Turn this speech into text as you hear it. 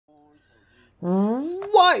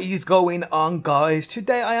What is going on, guys?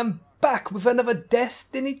 Today I am back with another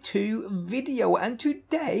Destiny 2 video, and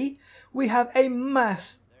today we have a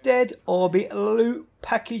mass dead orbit loot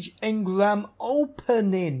package engram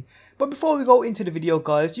opening. But before we go into the video,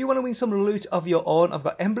 guys, do you want to win some loot of your own? I've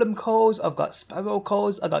got emblem codes, I've got sparrow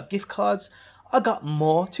codes, I've got gift cards, I got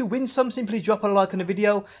more. To win some, simply drop a like on the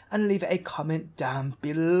video and leave a comment down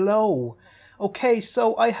below. Okay,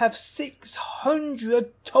 so I have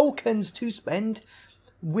 600 tokens to spend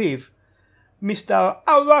with Mr.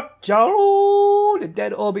 Arakjalu, the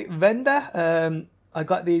dead orbit vendor. I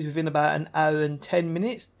got these within about an hour and 10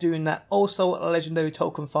 minutes doing that also legendary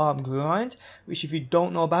token farm grind, which if you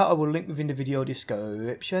don't know about, I will link within the video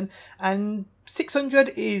description. And 600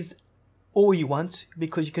 is all you want,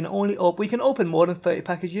 because you can only we can open more than 30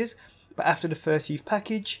 packages, but after the 30th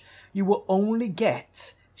package you will only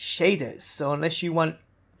get shaders. So unless you want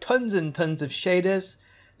tons and tons of shaders,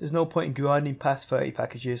 there's no point in grinding past 30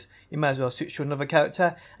 packages. You might as well switch to another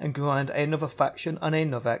character and grind another faction on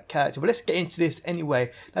another character. But let's get into this anyway.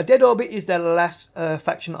 Now, Dead Orbit is the last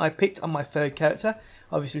faction I picked on my third character.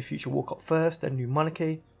 Obviously Future Warcop first, then New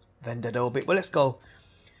Monarchy, then Dead Orbit. But let's go.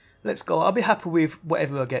 Let's go. I'll be happy with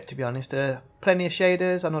whatever I get, to be honest. Plenty of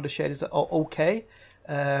shaders. I know the shaders are okay.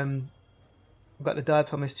 I've got the Die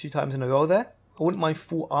Promise 2 times in a row there. I wouldn't mind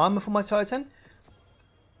full armor for my Titan.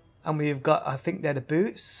 And we've got, I think they're the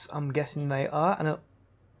boots. I'm guessing they are. And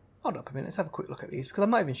hold up a minute. Let's have a quick look at these, because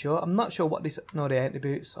I'm not even sure. I'm not sure what this. No, they ain't the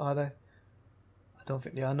boots, are they? I don't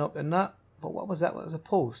think they are. Nope, they're not. But what was that? What was a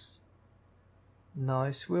pulse?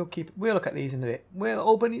 Nice. We'll look at these in a bit. We'll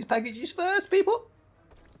open these packages first, people.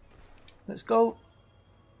 Let's go.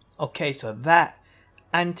 Okay, so that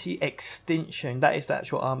anti-extinction. That is the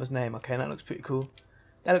actual armor's name. Okay, that looks pretty cool.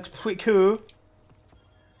 That looks pretty cool.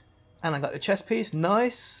 And I got the chest piece,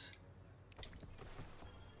 nice.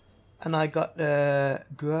 And I got the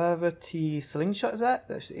gravity slingshot, is that?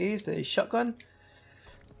 This is the shotgun.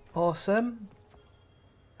 Awesome.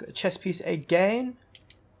 Got the chest piece again.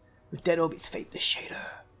 With Dead Orbit's Fate, the shader.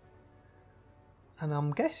 And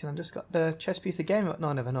I'm guessing I just got the chest piece again.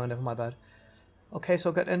 No, never, my bad. Okay, so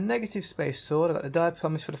I got a negative space sword. I got the Die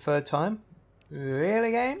Promise for the third time. Really,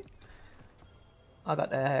 game? I got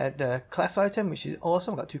the class item, which is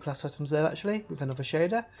awesome. I got 2 class items there actually, with another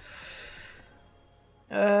shader.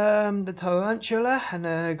 The tarantula and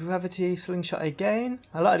the gravity slingshot again.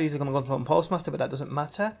 A lot of these are going to go on Postmaster, but that doesn't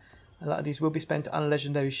matter. A lot of these will be spent on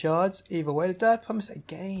legendary shards. Either way, the Die Promise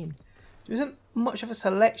again. There isn't much of a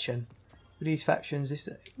selection with these factions.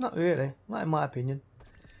 Not really, not in my opinion.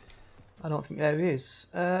 I don't think there is.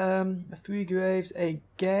 3 graves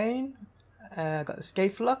again. I got the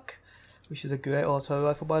Scathe, which is a great auto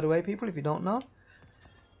rifle, by the way, people, if you don't know.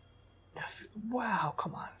 Wow,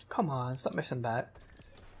 come on, stop messing about.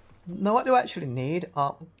 Now, what do I actually need?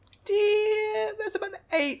 Oh, dear, there's about the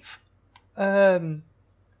 8th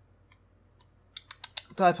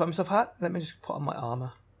Die Promise I've had. Let me just put on my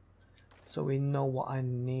armor, so we know what I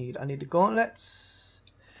need. I need the gauntlets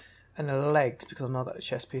and the legs, because I've now got the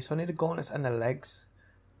chest piece. So I need the gauntlets and the legs.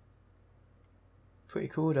 Pretty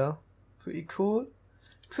cool, though. Pretty cool.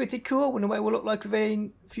 Pretty cool. I wonder what it will look like with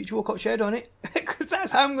a Future Warcop shade on it, because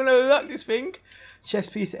that's how I'm going to rock this thing.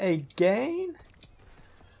 Chest piece again.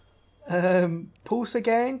 Pulse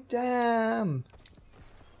again. Damn.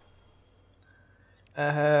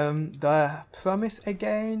 The Promise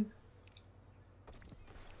again.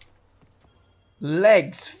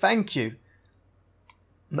 Legs. Thank you.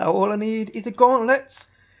 Now all I need is the gauntlets.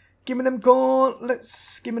 Give me them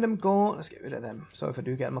gauntlets. Give me them gauntlets. Let's get rid of them. So if I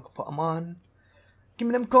do get them, I can put them on. Give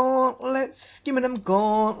me them gauntlets. Give me them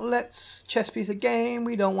gauntlets. Chest piece again.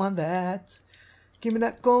 We don't want that. Give me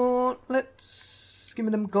that gauntlets. Give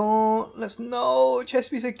me them gauntlets. No,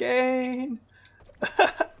 chest piece again.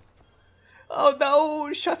 Oh no,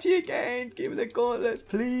 shotty again. Give me the gauntlets,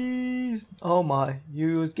 please. Oh my.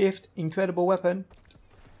 Use gift. Incredible weapon.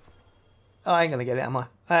 I ain't gonna get it, am I?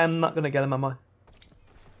 I am not gonna get him, am I?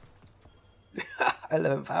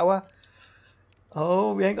 11th hour.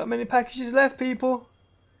 Oh, we ain't got many packages left, people.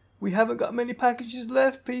 We haven't got many packages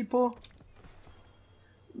left, people.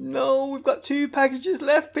 No, we've got 2 packages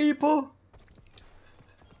left, people.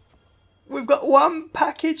 We've got 1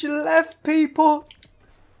 package left, people.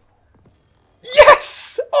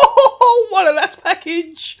 Yes! Oh, what a last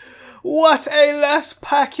package. What a last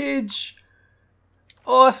package.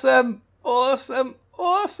 Awesome. Awesome.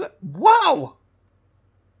 Awesome. Wow.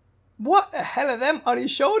 What the hell are them on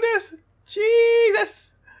his shoulders?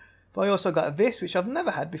 Jesus! But I also got this, which I've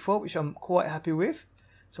never had before, which I'm quite happy with.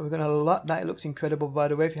 So we're going to lock that. It looks incredible, by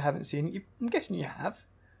the way, if you haven't seen it. I'm guessing you have.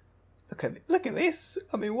 Look at this.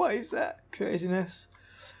 I mean, what is that craziness?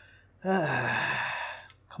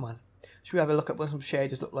 Come on. Should we have a look at what some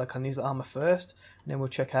shaders look like on these armor first, and then we'll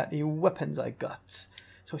check out the weapons I got.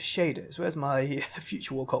 So shaders, where's my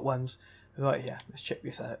future Walkout ones? Right here, let's check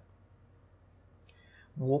this out.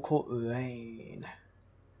 Walkout Rain.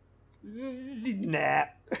 Nah.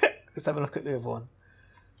 Let's have a look at the other one.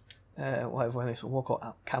 Whatever one is,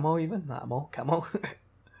 Walkout Camo even? Not Camo.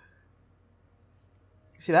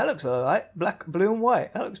 See, that looks alright. Black, blue and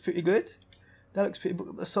white. That looks pretty good. That looks pretty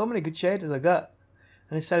good. There's so many good shaders I got.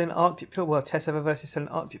 And it's selling Arctic Pill. Well, Test Eververse is selling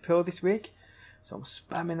Arctic Pill this week. So I'm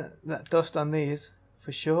spamming that dust on these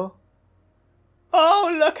for sure.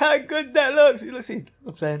 Oh, look how good that looks. It looks, I'm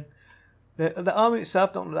saying. The armor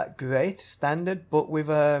itself don't look that great, standard, but with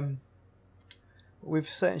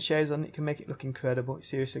certain shades on it, can make it look incredible. It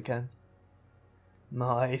seriously can.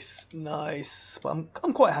 Nice, nice. But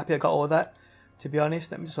I'm quite happy I got all that, to be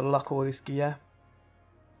honest. Let me just unlock all this gear.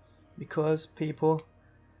 Because, people,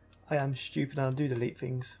 I am stupid and I do delete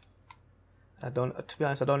things. To be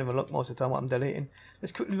honest, I don't even look most of the time what I'm deleting.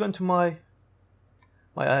 Let's quickly run to my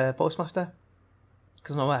Postmaster.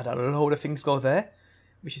 Because I know I had a load of things go there,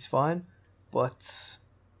 which is fine. But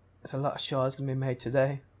there's a lot of shards going to be made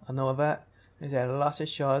today. I know that. There's a lot of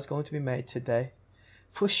shards going to be made today.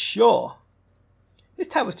 For sure. This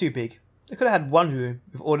tab was too big. They could have had one room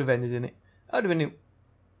with all the vendors in it. That would have been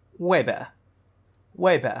way better.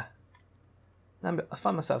 Way better. I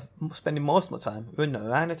find myself spending most of my time running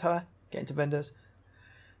around the tower, getting to vendors.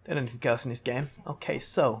 There's anything else in this game. Okay,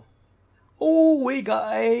 so. Oh, we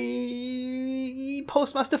got a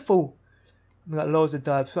Postmaster full. We've got loads of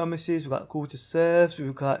dire promises, we've got quarter serfs,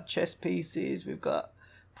 we've got chest pieces, we've got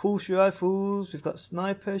pulse rifles, we've got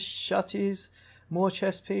snipers, shotties, more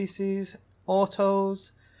chest pieces,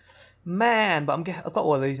 autos. Man, but I've got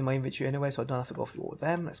all of these in my inventory anyway, so I don't have to go through all of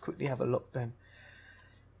them. Let's quickly have a look then.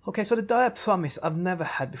 Okay, so the dire promise I've never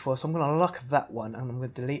had before, so I'm going to lock that one and I'm going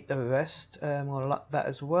to delete the rest. I'm going to lock that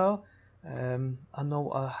as well. I know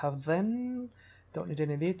what I have then. Don't need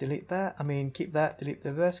any of these, delete that. I mean, keep that, delete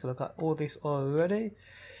the rest, because I've got all this already.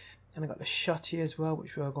 And I got the shotty as well,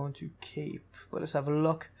 which we are going to keep. But let's have a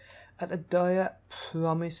look at the dire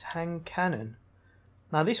promise hand cannon.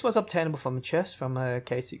 Now, this was obtainable from a chest, from a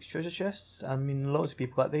K6 treasure chests. I mean, loads of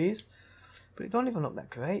people got these. But it don't even look that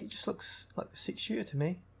great. It just looks like the 6-shooter to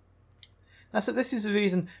me. Now, so this is the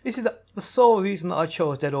reason, this is the sole reason that I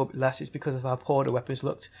chose Dead Orbit last, is because of how poor the weapons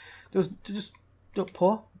looked. They just looked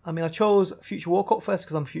poor. I mean, I chose Future Walkout first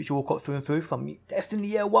because I'm Future Walkout through and through from Destiny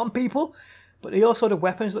Year 1 people. But also the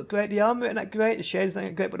weapons look great, the armor ain't that great, the shades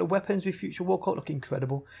ain't great, but the weapons with Future Walkout look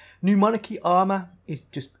incredible. New Monarchy armor is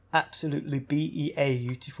just absolutely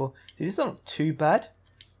beautiful. This doesn't look too bad.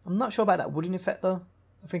 I'm not sure about that wooden effect though.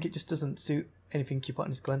 I think it just doesn't suit anything you put on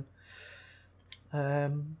this gun.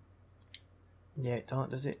 Yeah, it don't,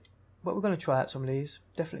 does it? But we're going to try out some of these.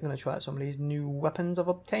 Definitely going to try out some of these new weapons I've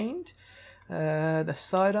obtained. The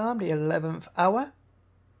sidearm, the 11th hour.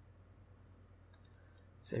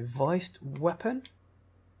 It's a voiced weapon.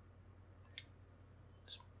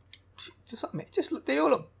 They all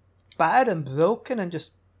look bad and broken and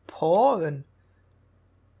just poor. And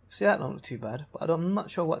see, that don't look too bad. But I'm not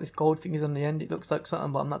sure what this gold thing is on the end. It looks like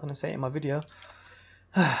something, but I'm not going to say it in my video.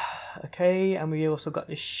 Okay, and we also got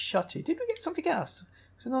this shotty. Did we get something else?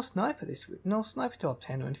 There's no sniper this week. No sniper to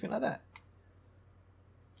obtain or anything like that.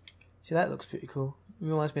 See, that looks pretty cool. It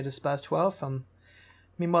reminds me of the Spaz 12 from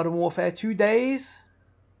me Modern Warfare 2 days.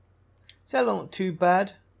 See, that don't look too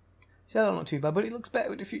bad. See, that don't look too bad, but it looks better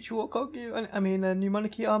with the Future Walkout gear. I mean, the New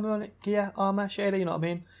Monarchy armor on it. Gear, armor, shader, you know what I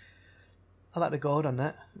mean? I like the gold on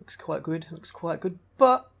that. Looks quite good. Looks quite good.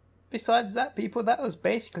 But besides that, people, that was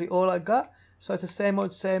basically all I got. So it's the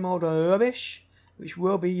same old rubbish, which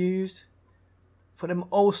will be used for them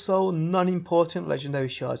also non-important legendary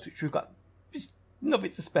shards, which we've got just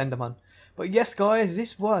nothing to spend them on. But yes, guys,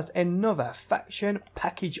 this was another faction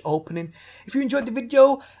package opening. If you enjoyed the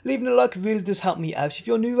video, leaving a like really does help me out. If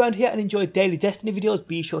you're new around here and enjoy daily Destiny videos,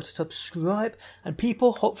 be sure to subscribe. And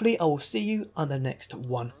people, hopefully I will see you on the next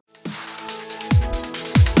one.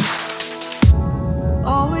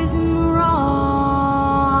 Always in the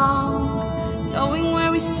wrong, knowing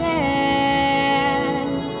where we stand.